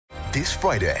This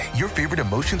Friday, your favorite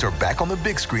emotions are back on the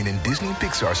big screen in Disney and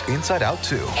Pixar's Inside Out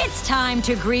 2. It's time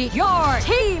to greet your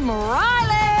Team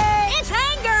Riley! It's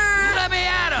anger! Let me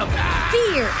at him!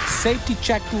 Fear! Safety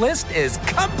checklist is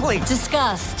complete!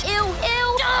 Disgust! Ew!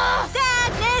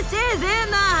 Sadness is in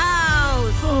the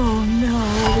house! Oh, no.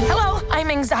 Hello, I'm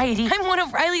anxiety. I'm one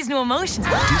of Riley's new emotions.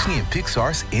 Disney and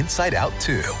Pixar's Inside Out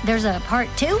 2. There's a part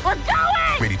 2? We're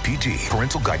going! Rated PG.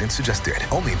 Parental guidance suggested.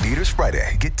 Only in theaters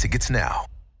Friday. Get tickets now.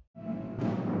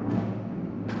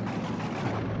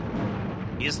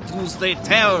 It's Tuesday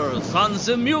Terrors on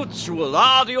the Mutual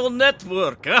Audio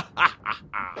Network.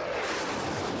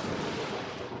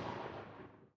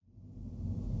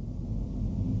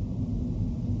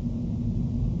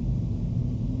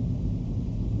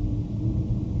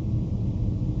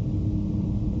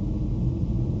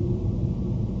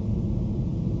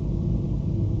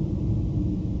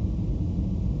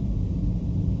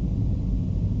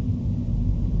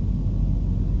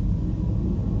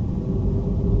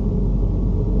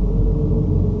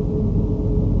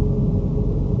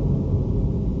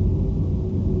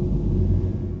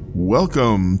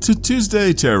 Welcome to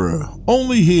Tuesday Terror,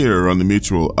 only here on the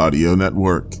Mutual Audio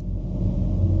Network.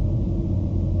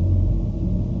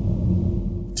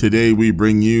 Today we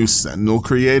bring you Sentinel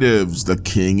Creatives, The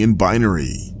King in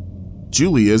Binary.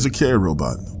 Julie is a care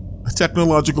robot, a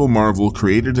technological marvel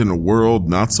created in a world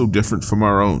not so different from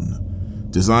our own.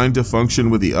 Designed to function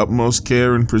with the utmost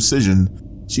care and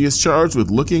precision, she is charged with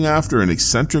looking after an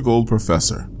eccentric old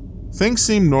professor. Things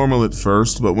seem normal at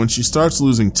first, but when she starts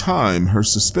losing time, her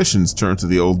suspicions turn to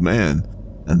the old man,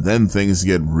 and then things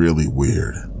get really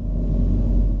weird.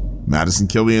 Madison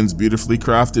Killian's beautifully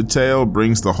crafted tale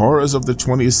brings the horrors of the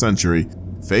 20th century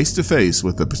face to face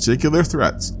with the particular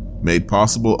threats made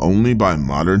possible only by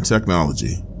modern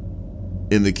technology.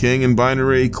 In The King in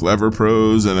Binary, clever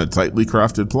prose and a tightly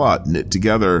crafted plot knit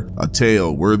together a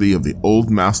tale worthy of the old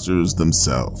masters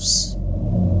themselves.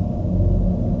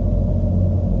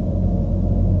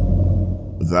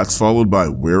 That's followed by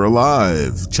We're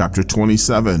Alive, Chapter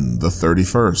 27, The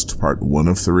 31st, Part 1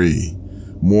 of 3.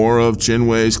 More of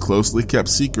Chinwei's closely kept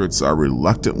secrets are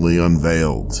reluctantly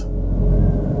unveiled.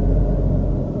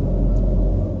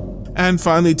 And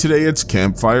finally today it's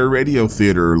Campfire Radio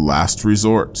Theater Last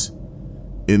Resort.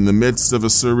 In the midst of a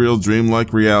surreal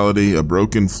dreamlike reality, a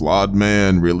broken, flawed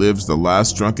man relives the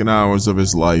last drunken hours of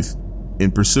his life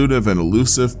in pursuit of an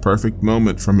elusive, perfect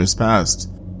moment from his past,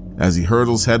 as he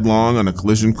hurtles headlong on a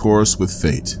collision course with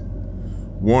fate.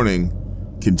 Warning: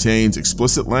 contains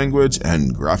explicit language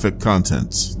and graphic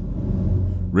content.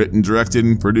 Written, directed,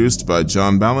 and produced by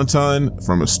John Ballantyne,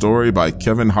 from a story by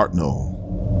Kevin Hartnell.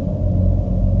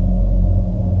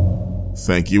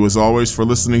 Thank you as always for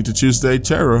listening to Tuesday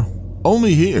Terror,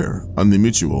 only here on the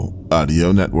Mutual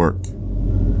Audio Network.